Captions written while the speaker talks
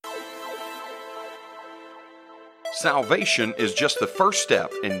Salvation is just the first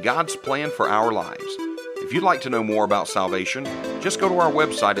step in God's plan for our lives. If you'd like to know more about salvation, just go to our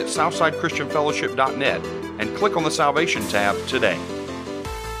website at southsidechristianfellowship.net and click on the Salvation tab today.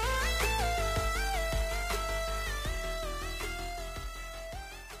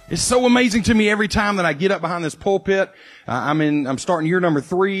 It's so amazing to me every time that I get up behind this pulpit. I'm starting year number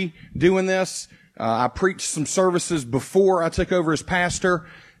 3 doing this. I preached some services before I took over as pastor,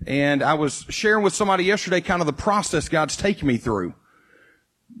 and I was sharing with somebody yesterday kind of the process God's taking me through.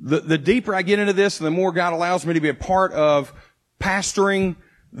 The deeper I get into this, and the more God allows me to be a part of pastoring,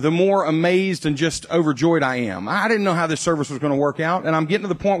 the more amazed and just overjoyed I am. I didn't know how this service was going to work out, and I'm getting to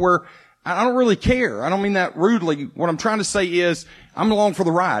the point where I don't really care. I don't mean that rudely. What I'm trying to say is I'm along for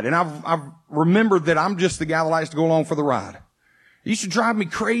the ride, and I've remembered that I'm just the guy that likes to go along for the ride. It used to drive me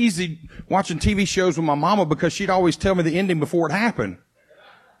crazy watching TV shows with my mama because she'd always tell me the ending before it happened.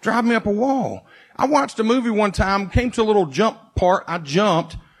 Drive me up a wall. I watched a movie one time, came to a little jump part. I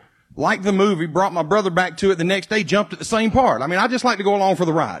jumped, liked the movie, brought my brother back to it the next day, jumped at the same part. I mean, I just like to go along for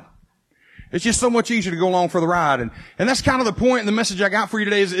the ride. It's just so much easier to go along for the ride. And that's kind of the point and the message I got for you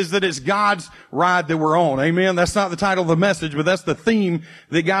today is that it's God's ride that we're on. Amen. That's not the title of the message, but that's the theme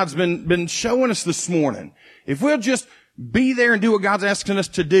that God's been showing us this morning. If we'll just be there and do what God's asking us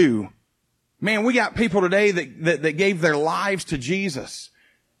to do. Man, we got people today that gave their lives to Jesus.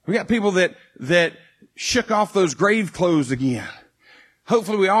 We got people that shook off those grave clothes again.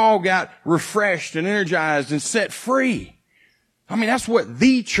 Hopefully we all got refreshed and energized and set free. I mean, that's what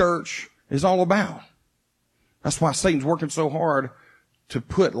the church is all about. That's why Satan's working so hard to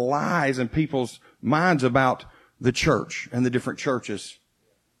put lies in people's minds about the church and the different churches.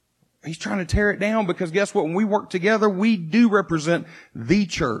 He's trying to tear it down because guess what? When we work together, we do represent the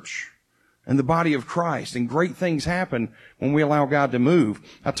church and the body of Christ. And great things happen when we allow God to move.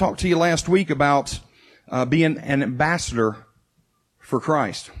 I talked to you last week about being an ambassador for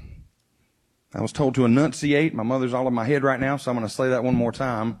Christ. I was told to enunciate. My mother's all in my head right now, so I'm going to say that one more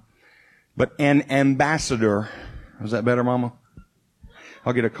time. But an ambassador. Is that better, Mama?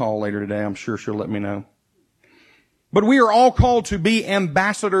 I'll get a call later today. I'm sure she'll let me know. But we are all called to be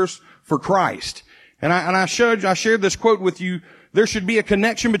ambassadors for Christ. And I shared this quote with you. There should be a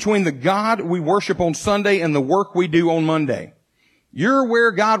connection between the God we worship on Sunday and the work we do on Monday. You're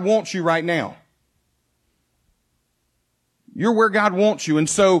where God wants you right now. You're where God wants you. And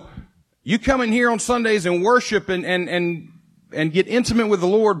so you come in here on Sundays and worship and get intimate with the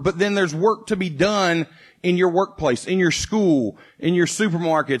Lord, but then there's work to be done in your workplace, in your school, in your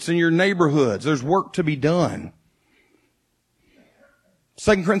supermarkets, in your neighborhoods. There's work to be done.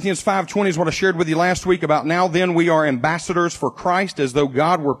 2 Corinthians 5:20 is what I shared with you last week about now then we are ambassadors for Christ as though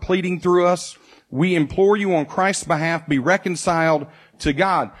God were pleading through us. We implore you on Christ's behalf, be reconciled to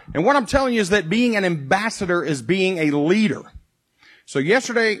God. And what I'm telling you is that being an ambassador is being a leader. So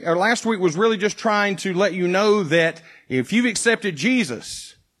last week was really just trying to let you know that if you've accepted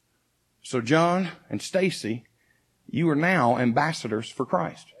Jesus, so John and Stacy, you are now ambassadors for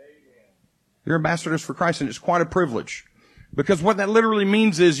Christ. You're ambassadors for Christ, and it's quite a privilege. Because what that literally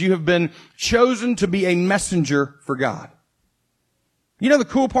means is you have been chosen to be a messenger for God. You know the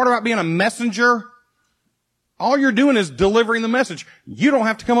cool part about being a messenger? All you're doing is delivering the message. You don't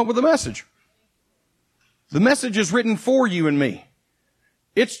have to come up with the message. The message is written for you and me.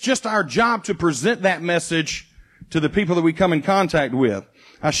 It's just our job to present that message to the people that we come in contact with.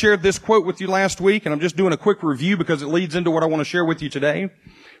 I shared this quote with you last week, and I'm just doing a quick review because it leads into what I want to share with you today.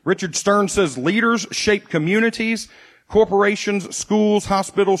 Richard Stearns says, leaders shape communities, corporations, schools,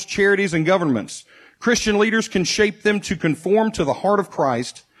 hospitals, charities, and governments. Christian leaders can shape them to conform to the heart of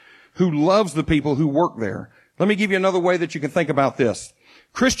Christ, who loves the people who work there. Let me give you another way that you can think about this.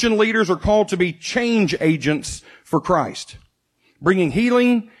 Christian leaders are called to be change agents for Christ, bringing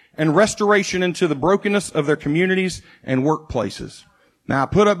healing and restoration into the brokenness of their communities and workplaces. Now, I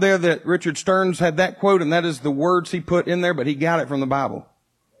put up there that Richard Stearns had that quote, and that is the words he put in there, but he got it from the Bible.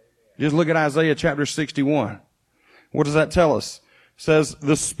 Just look at Isaiah chapter 61. What does that tell us? It says,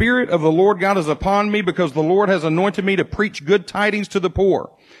 the Spirit of the Lord God is upon me because the Lord has anointed me to preach good tidings to the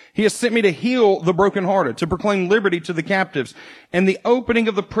poor. He has sent me to heal the brokenhearted, to proclaim liberty to the captives, and the opening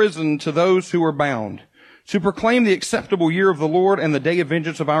of the prison to those who are bound, to proclaim the acceptable year of the Lord and the day of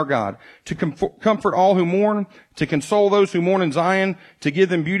vengeance of our God, to comfort all who mourn, to console those who mourn in Zion, to give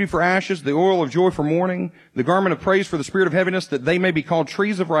them beauty for ashes, the oil of joy for mourning, the garment of praise for the spirit of heaviness, that they may be called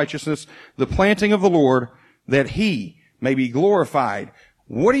trees of righteousness, the planting of the Lord, that He may be glorified.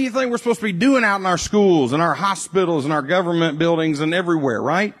 What do you think we're supposed to be doing out in our schools and our hospitals and our government buildings and everywhere,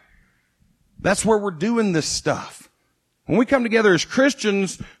 right? That's where we're doing this stuff. When we come together as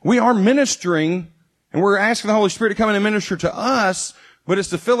Christians, we are ministering And we're asking the Holy Spirit to come in and minister to us, but it's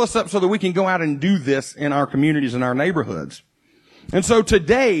to fill us up so that we can go out and do this in our communities and our neighborhoods. And so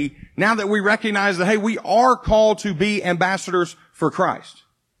today, now that we recognize that, hey, we are called to be ambassadors for Christ.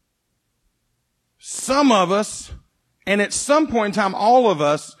 Some of us, and at some point in time, all of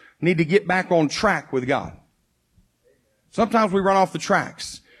us need to get back on track with God. Sometimes we run off the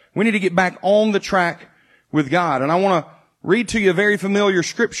tracks. We need to get back on the track with God. And I want to read to you a very familiar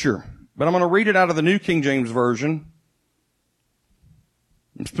scripture, but I'm going to read it out of the New King James Version.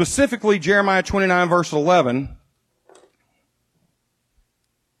 Specifically, Jeremiah 29, verse 11.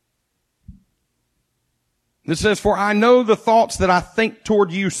 It says, "For I know the thoughts that I think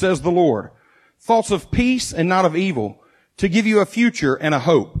toward you, says the Lord, thoughts of peace and not of evil, to give you a future and a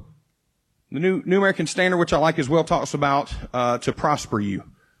hope." The New American Standard, which I like as well, talks about to prosper you.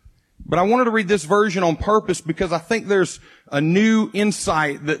 But I wanted to read this version on purpose because I think there's a new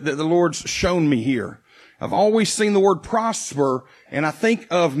insight that the Lord's shown me here. I've always seen the word prosper, and I think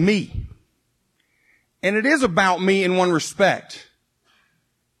of me. And it is about me in one respect.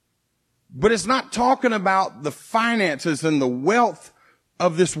 But it's not talking about the finances and the wealth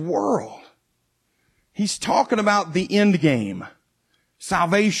of this world. He's talking about the end game,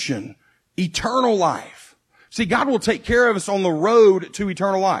 salvation, eternal life. See, God will take care of us on the road to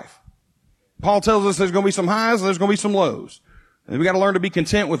eternal life. Paul tells us there's going to be some highs and there's going to be some lows. And we got to learn to be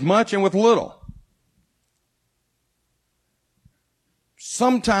content with much and with little.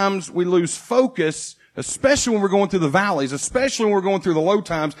 Sometimes we lose focus, especially when we're going through the valleys, especially when we're going through the low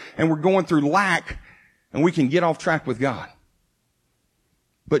times and we're going through lack, and we can get off track with God.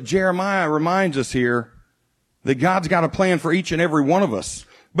 But Jeremiah reminds us here that God's got a plan for each and every one of us.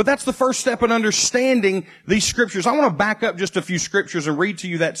 But that's the first step in understanding these scriptures. I want to back up just a few scriptures and read to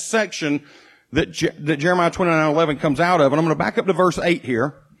you that section that Jeremiah 29:11 comes out of. And I'm going to back up to verse 8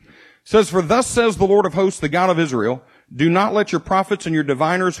 here. It says, "For thus says the Lord of hosts, the God of Israel, do not let your prophets and your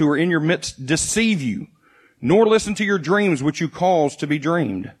diviners who are in your midst deceive you, nor listen to your dreams which you cause to be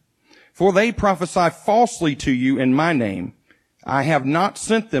dreamed. For they prophesy falsely to you in my name. I have not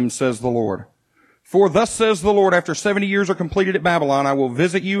sent them, says the Lord. For thus says the Lord, after 70 years are completed at Babylon, I will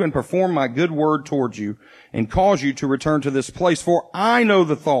visit you and perform my good word towards you and cause you to return to this place. For I know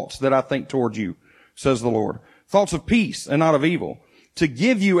the thoughts that I think toward you, says the Lord, thoughts of peace and not of evil, to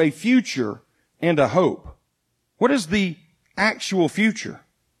give you a future and a hope." What is the actual future?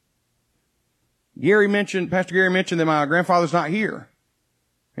 Pastor Gary mentioned that my grandfather's not here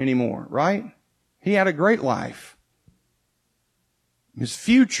anymore, right? He had a great life. His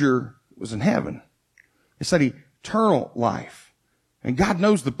future was in heaven. It's that eternal life. And God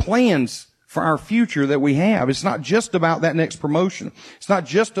knows the plans for our future that we have. It's not just about that next promotion. It's not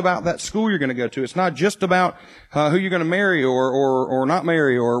just about that school you're going to go to. It's not just about who you're going to marry or not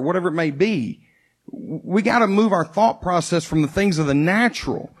marry or whatever it may be. We got to move our thought process from the things of the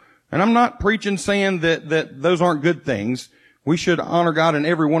natural. And I'm not preaching saying that those aren't good things. We should honor God in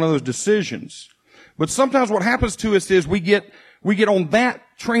every one of those decisions. But sometimes what happens to us is we get on that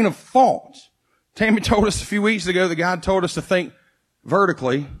train of thought. Tammy told us a few weeks ago that God told us to think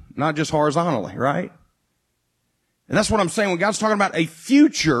vertically, not just horizontally, right? And that's what I'm saying. When God's talking about a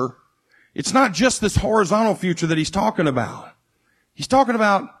future, it's not just this horizontal future that He's talking about. He's talking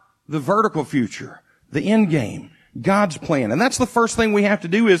about the vertical future, the end game, God's plan. And that's the first thing we have to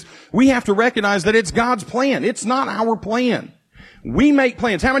do is we have to recognize that it's God's plan. It's not our plan. We make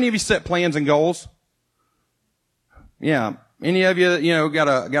plans. How many of you set plans and goals? Yeah. Any of you, got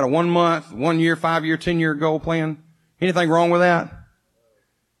a 1 month, 1 year, 5 year, 10-year goal plan? Anything wrong with that?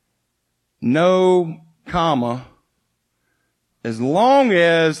 No comma. As long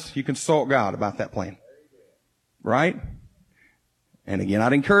as you consult God about that plan. Right? And again,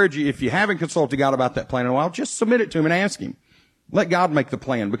 I'd encourage you, if you haven't consulted God about that plan in a while, just submit it to Him and ask Him. Let God make the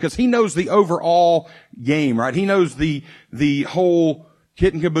plan because He knows the overall game, right? He knows the whole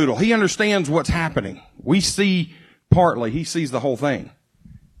kit and caboodle. He understands what's happening. We see partly. He sees the whole thing.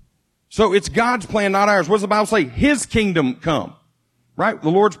 So it's God's plan, not ours. What does the Bible say? His kingdom come. Right? The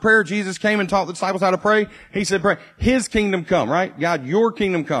Lord's Prayer, Jesus came and taught the disciples how to pray. He said, pray, His kingdom come, right? God, your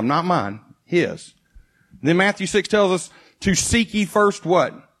kingdom come, not mine. His. Then Matthew 6 tells us to seek ye first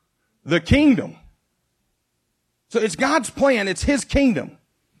what? The kingdom. So it's God's plan. It's His kingdom.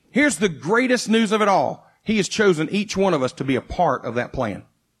 Here's the greatest news of it all. He has chosen each one of us to be a part of that plan.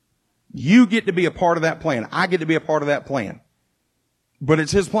 You get to be a part of that plan. I get to be a part of that plan. But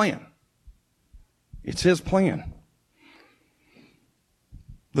it's His plan. It's His plan.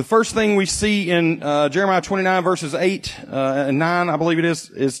 The first thing we see in Jeremiah 29 verses 8 and 9, I believe it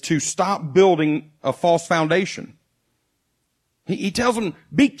is to stop building a false foundation. He tells them,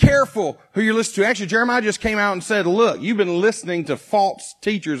 be careful who you're listening to. Actually, Jeremiah just came out and said, look, you've been listening to false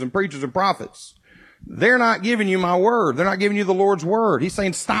teachers and preachers and prophets. They're not giving you my word. They're not giving you the Lord's word. He's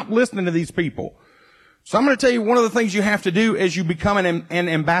saying, stop listening to these people. So I'm going to tell you one of the things you have to do as you become an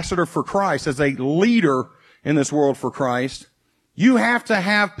ambassador for Christ, as a leader in this world for Christ. You have to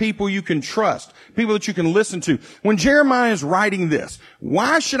have people you can trust, people that you can listen to. When Jeremiah is writing this,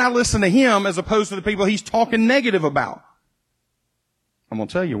 why should I listen to him as opposed to the people he's talking negative about? I'm going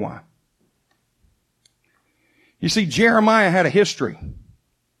to tell you why. You see, Jeremiah had a history.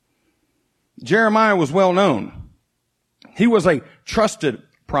 Jeremiah was well known. He was a trusted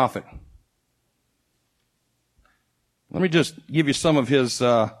prophet. Let me just give you some of his,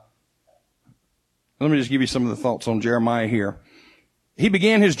 let me just give you some of the thoughts on Jeremiah here. He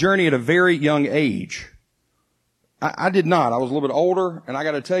began his journey at a very young age. I did not. I was a little bit older, and I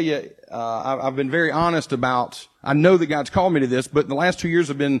got to tell you, I've been very honest about, I know that God's called me to this, but the last 2 years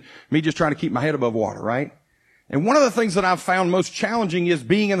have been me just trying to keep my head above water, right? And one of the things that I've found most challenging is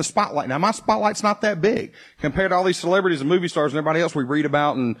being in the spotlight. Now, my spotlight's not that big compared to all these celebrities and movie stars and everybody else we read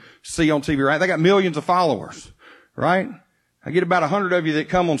about and see on TV, right? They got millions of followers, right? I get about 100 of you that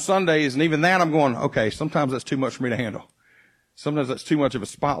come on Sundays, and even that I'm going, okay, sometimes that's too much for me to handle. Sometimes that's too much of a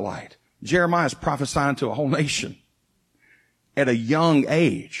spotlight. Jeremiah's prophesying to a whole nation at a young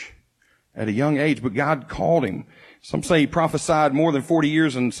age. At a young age, but God called him. Some say he prophesied more than 40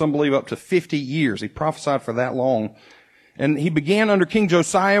 years, and some believe up to 50 years. He prophesied for that long. And he began under King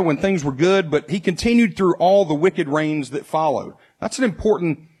Josiah when things were good, but he continued through all the wicked reigns that followed. That's an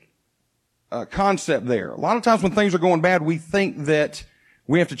important concept there. A lot of times when things are going bad, we think that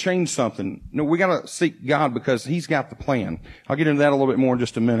we have to change something. No, we got to seek God because he's got the plan. I'll get into that a little bit more in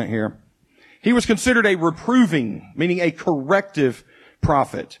just a minute here. He was considered a reproving, meaning a corrective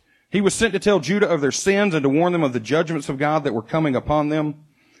prophet. He was sent to tell Judah of their sins and to warn them of the judgments of God that were coming upon them.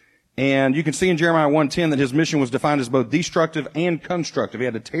 And you can see in Jeremiah 1:10 that his mission was defined as both destructive and constructive. He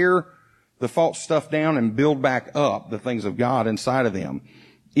had to tear the false stuff down and build back up the things of God inside of them.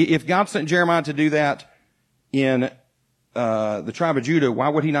 If God sent Jeremiah to do that in the tribe of Judah, why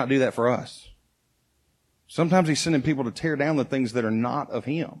would he not do that for us? Sometimes he's sending people to tear down the things that are not of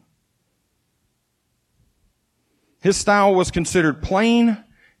him. His style was considered plain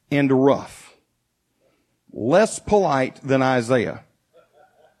and rough, less polite than Isaiah.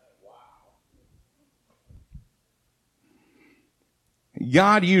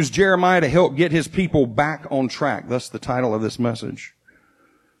 God used Jeremiah to help get his people back on track. That's the title of this message.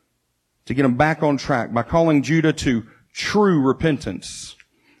 To get them back on track by calling Judah to true repentance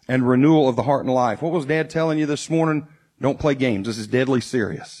and renewal of the heart and life. What was Dad telling you this morning? Don't play games. This is deadly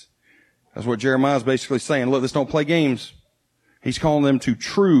serious. That's what Jeremiah is basically saying. Look, let's don't play games. He's calling them to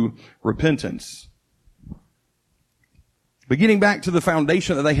true repentance. But getting back to the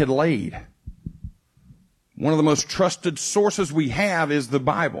foundation that they had laid, one of the most trusted sources we have is the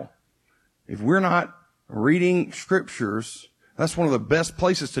Bible. If we're not reading scriptures, that's one of the best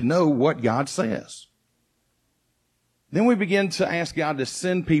places to know what God says. Then we begin to ask God to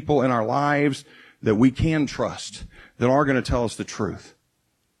send people in our lives that we can trust, that are going to tell us the truth.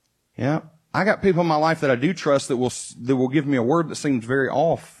 Yeah. I got people in my life that I do trust that will give me a word that seems very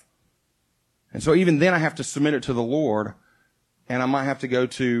off. And so even then I have to submit it to the Lord, and I might have to go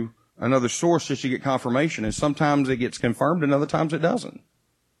to another source just to get confirmation. And sometimes it gets confirmed and other times it doesn't.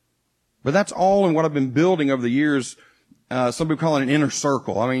 But that's all in what I've been building over the years. Some people call it an inner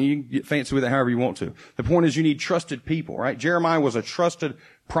circle. I mean, you can get fancy with it however you want to. The point is you need trusted people, right? Jeremiah was a trusted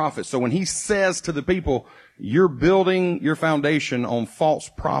prophet. So when he says to the people, you're building your foundation on false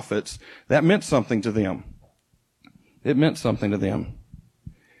prophets, that meant something to them. It meant something to them.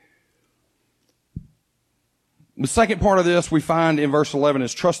 The second part of this we find in verse 11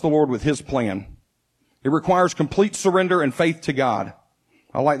 is trust the Lord with his plan. It requires complete surrender and faith to God.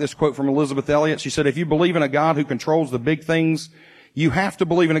 I like this quote from Elizabeth Elliot. She said, if you believe in a God who controls the big things, you have to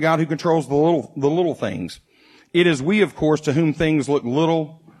believe in a God who controls the little things. It is we, of course, to whom things look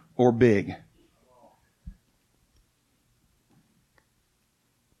little or big.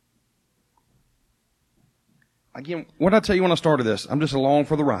 Again, what did I tell you when I started this? I'm just along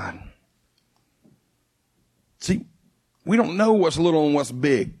for the ride. See, we don't know what's little and what's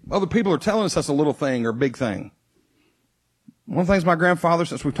big. Other people are telling us that's a little thing or a big thing. One of the things my grandfather,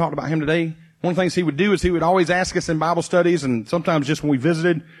 since we've talked about him today, one of the things he would do is he would always ask us in Bible studies and sometimes just when we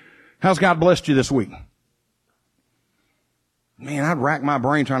visited, how's God blessed you this week? Man, I'd rack my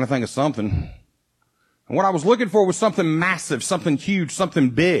brain trying to think of something. And what I was looking for was something massive, something huge, something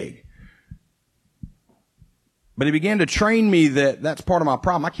big. But he began to train me that that's part of my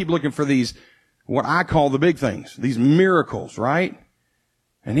problem. I keep looking for these what I call the big things, these miracles, right?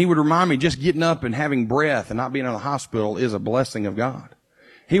 And he would remind me just getting up and having breath and not being in the hospital is a blessing of God.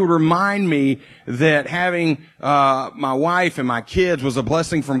 He would remind me that having my wife and my kids was a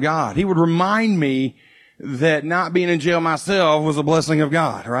blessing from God. He would remind me that not being in jail myself was a blessing of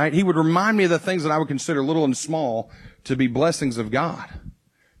God, right? He would remind me of the things that I would consider little and small to be blessings of God.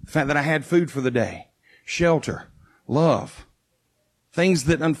 The fact that I had food for the day, shelter, love, things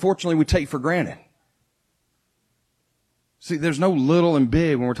that unfortunately we take for granted. See, there's no little and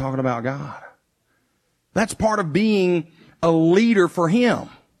big when we're talking about God. That's part of being a leader for Him.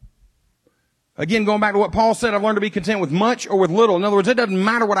 Again, going back to what Paul said, I've learned to be content with much or with little. In other words, it doesn't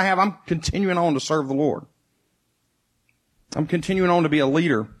matter what I have. I'm continuing on to serve the Lord. I'm continuing on to be a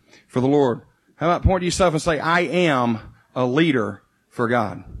leader for the Lord. How about point to yourself and say, I am a leader for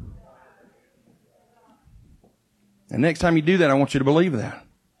God. And next time you do that, I want you to believe that.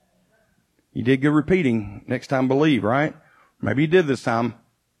 You did good repeating. Next time, believe, right? Maybe you did this time,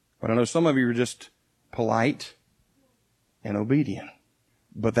 but I know some of you are just polite and obedient.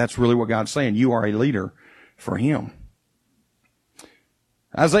 But that's really what God's saying. You are a leader for Him.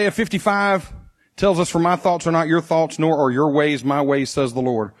 Isaiah 55 tells us, for my thoughts are not your thoughts, nor are your ways my ways, says the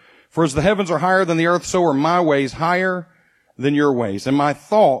Lord. For as the heavens are higher than the earth, so are my ways higher than your ways, and my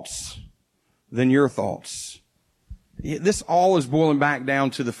thoughts than your thoughts. This all is boiling back down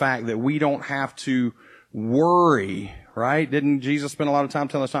to the fact that we don't have to worry, right? Didn't Jesus spend a lot of time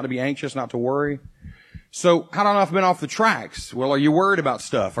telling us not to be anxious, not to worry? So, how do I know if I've been off the tracks? Well, are you worried about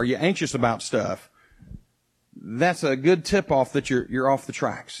stuff? Are you anxious about stuff? That's a good tip-off that you're off the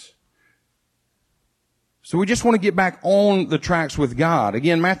tracks. So we just want to get back on the tracks with God.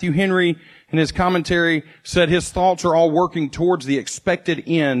 Again, Matthew Henry, in his commentary, said his thoughts are all working towards the expected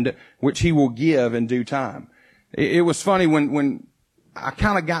end, which He will give in due time. It was funny when I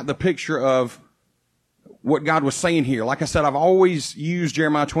kind of got the picture of what God was saying here. Like I said, I've always used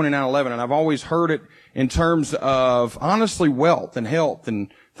Jeremiah 29:11, and I've always heard it in terms of, honestly, wealth and health and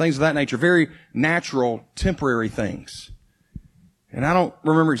things of that nature. Very natural, temporary things. And I don't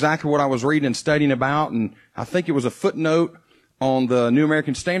remember exactly what I was reading and studying about, and I think it was a footnote on the New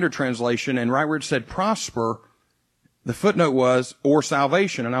American Standard Translation, and right where it said prosper, the footnote was, or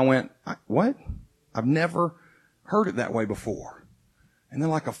salvation. And I went, what? I've never heard it that way before. And then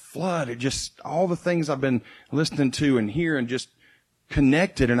like a flood, it just, all the things I've been listening to and hearing just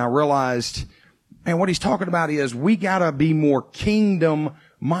connected, and I realized, man, what he's talking about is we gotta be more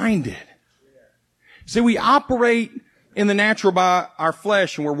kingdom-minded. See, we operate in the natural by our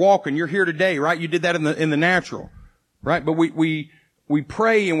flesh, and we're walking. You're here today, right? You did that in the natural, right? But we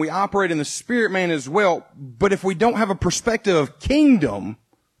pray and we operate in the spirit man as well. But if we don't have a perspective of kingdom,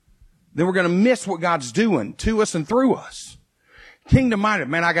 then we're gonna miss what God's doing to us and through us. Kingdom-minded,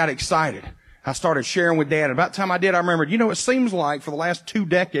 man, I got excited. I started sharing with Dad. About the time I did, I remembered, it seems like for the last 2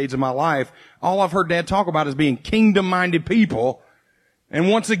 decades of my life, all I've heard Dad talk about is being kingdom-minded people. And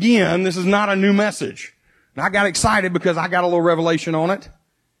once again, this is not a new message. And I got excited because I got a little revelation on it.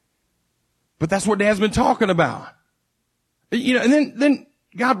 But that's what Dad's been talking about. And then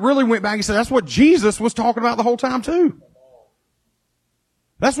God really went back and said, that's what Jesus was talking about the whole time too.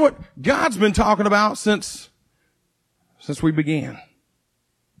 That's what God's been talking about since we began.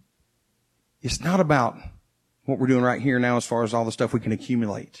 It's not about what we're doing right here now as far as all the stuff we can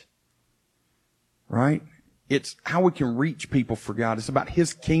accumulate. Right? It's how we can reach people for God. It's about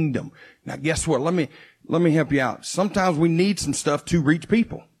His kingdom. Now guess what? Let me help you out. Sometimes we need some stuff to reach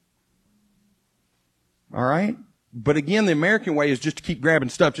people. All right? But again, the American way is just to keep grabbing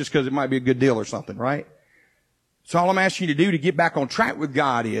stuff just because it might be a good deal or something, right? So all I'm asking you to do to get back on track with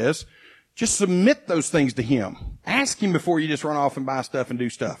God is just submit those things to Him. Ask Him before you just run off and buy stuff and do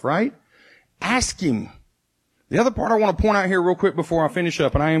stuff, right? Ask Him. The other part I want to point out here real quick before I finish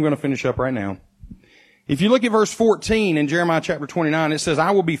up, and I am going to finish up right now. If you look at verse 14 in Jeremiah chapter 29, it says,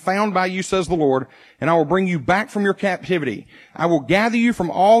 I will be found by you, says the Lord, and I will bring you back from your captivity. I will gather you from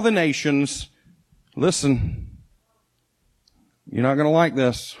all the nations. Listen, you're not going to like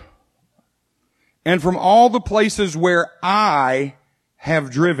this. And from all the places where I have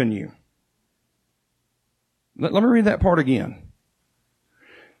driven you. Let me read that part again.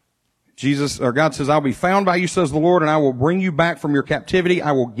 God says, I'll be found by you, says the Lord, and I will bring you back from your captivity.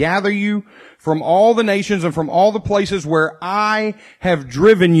 I will gather you from all the nations and from all the places where I have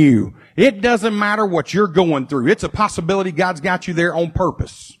driven you. It doesn't matter what you're going through. It's a possibility God's got you there on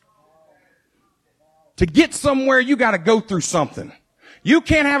purpose. To get somewhere, you got to go through something. You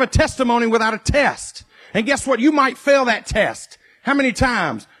can't have a testimony without a test. And guess what? You might fail that test. How many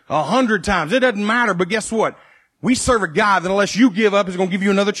times? 100 times. It doesn't matter, but guess what? We serve a God that unless you give up is going to give you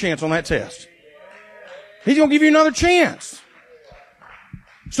another chance on that test. He's going to give you another chance.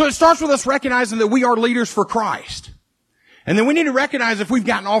 So it starts with us recognizing that we are leaders for Christ. And then we need to recognize if we've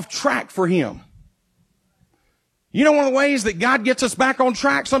gotten off track for Him. You know, one of the ways that God gets us back on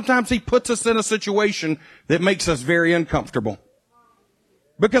track, sometimes He puts us in a situation that makes us very uncomfortable.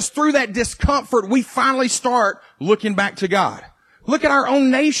 Because through that discomfort, we finally start looking back to God. Look at our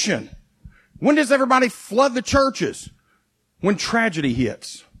own nation. When does everybody flood the churches? When tragedy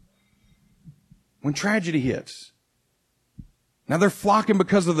hits. When tragedy hits. Now they're flocking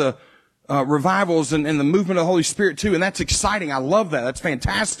because of the revivals and the movement of the Holy Spirit too, and that's exciting. I love that. That's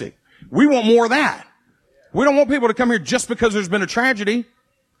fantastic. We want more of that. We don't want people to come here just because there's been a tragedy.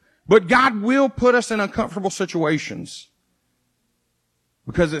 But God will put us in uncomfortable situations.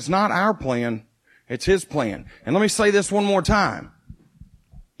 Because it's not our plan, it's His plan. And let me say this one more time.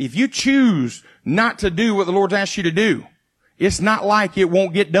 If you choose not to do what the Lord's asked you to do, it's not like it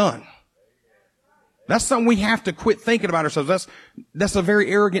won't get done. That's something we have to quit thinking about ourselves. That's a very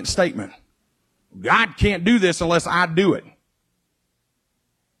arrogant statement. God can't do this unless I do it.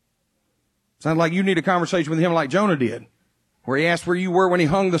 Sounds like you need a conversation with Him like Jonah did, where he asked where you were when He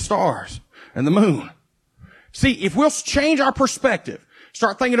hung the stars and the moon. See, if we'll change our perspective,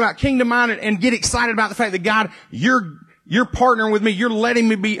 start thinking about kingdom-minded and get excited about the fact that God, you're partnering with me. You're letting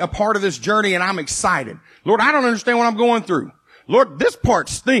me be a part of this journey, and I'm excited. Lord, I don't understand what I'm going through. Lord, this part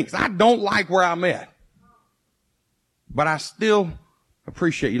stinks. I don't like where I'm at. But I still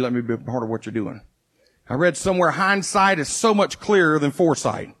appreciate you letting me be a part of what you're doing. I read somewhere hindsight is so much clearer than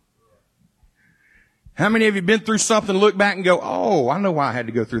foresight. How many of you been through something, look back and go, oh, I know why I had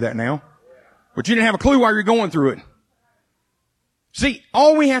to go through that now. But you didn't have a clue why you're going through it. See,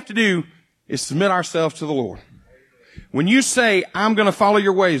 all we have to do is submit ourselves to the Lord. When you say, I'm going to follow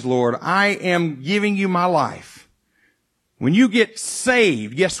your ways, Lord, I am giving you my life. When you get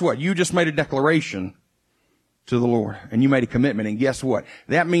saved, guess what? You just made a declaration to the Lord, and you made a commitment, and guess what?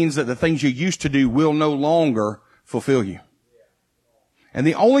 That means that the things you used to do will no longer fulfill you. And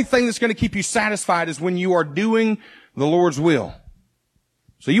the only thing that's going to keep you satisfied is when you are doing the Lord's will.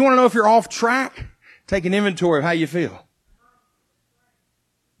 So you want to know if you're off track? Take an inventory of how you feel.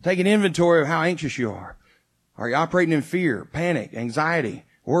 Take an inventory of how anxious you are. Are you operating in fear, panic, anxiety,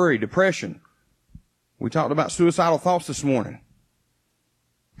 worry, depression? We talked about suicidal thoughts this morning.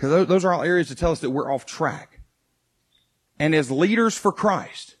 Because those are all areas that tell us that we're off track. And as leaders for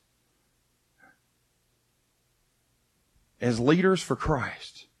Christ,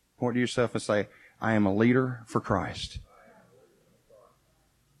 point to yourself and say, I am a leader for Christ.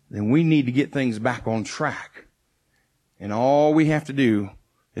 Then we need to get things back on track. And all we have to do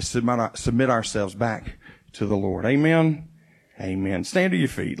is submit ourselves back to the Lord. Amen? Amen. Stand to your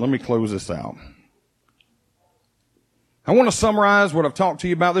feet. Let me close this out. I want to summarize what I've talked to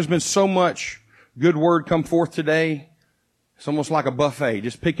you about. There's been so much good word come forth today. It's almost like a buffet.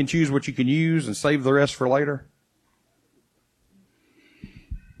 Just pick and choose what you can use and save the rest for later.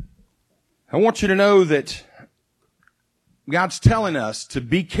 I want you to know that God's telling us to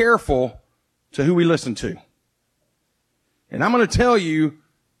be careful to who we listen to. And I'm going to tell you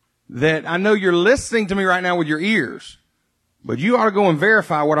that I know you're listening to me right now with your ears, but you ought to go and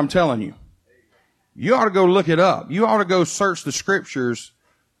verify what I'm telling you. You ought to go look it up. You ought to go search the scriptures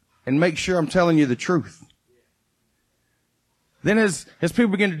and make sure I'm telling you the truth. Then as people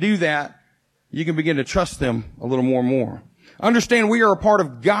begin to do that, you can begin to trust them a little more and more. Understand we are a part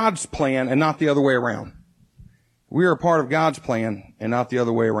of God's plan and not the other way around. We are a part of God's plan and not the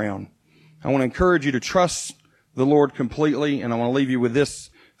other way around. I want to encourage you to trust the Lord completely, and I want to leave you with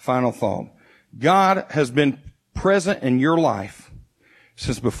this final thought. God has been present in your life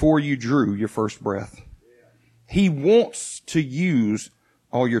since before you drew your first breath. He wants to use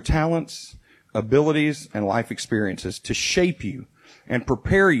all your talents, abilities, and life experiences to shape you and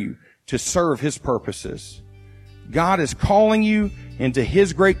prepare you to serve His purposes. God is calling you into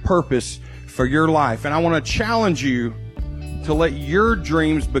His great purpose for your life. And I want to challenge you to let your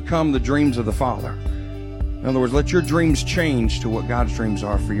dreams become the dreams of the Father. In other words, let your dreams change to what God's dreams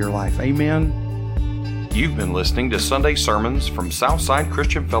are for your life. Amen. You've been listening to Sunday sermons from Southside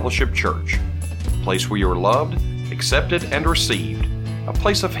Christian Fellowship Church, a place where you are loved, accepted, and received, a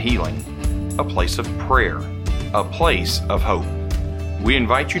place of healing, a place of prayer, a place of hope. We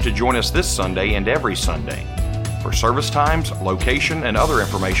invite you to join us this Sunday and every Sunday. For service times, location, and other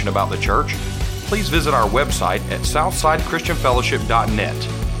information about the church, please visit our website at southsidechristianfellowship.net.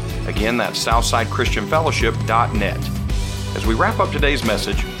 Again, that's southsidechristianfellowship.net. As we wrap up today's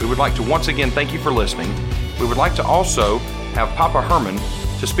message, we would like to once again thank you for listening. We would like to also have Papa Herman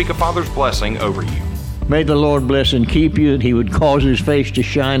to speak a Father's blessing over you. May the Lord bless and keep you, that He would cause His face to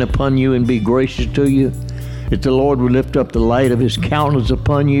shine upon you and be gracious to you. that the Lord will lift up the light of his countenance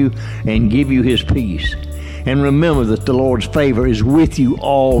upon you and give you his peace. And remember that the Lord's favor is with you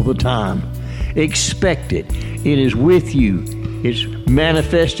all the time. Expect it. It is with you. It's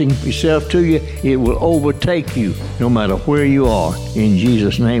manifesting itself to you. It will overtake you no matter where you are. In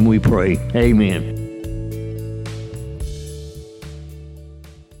Jesus' name we pray. Amen.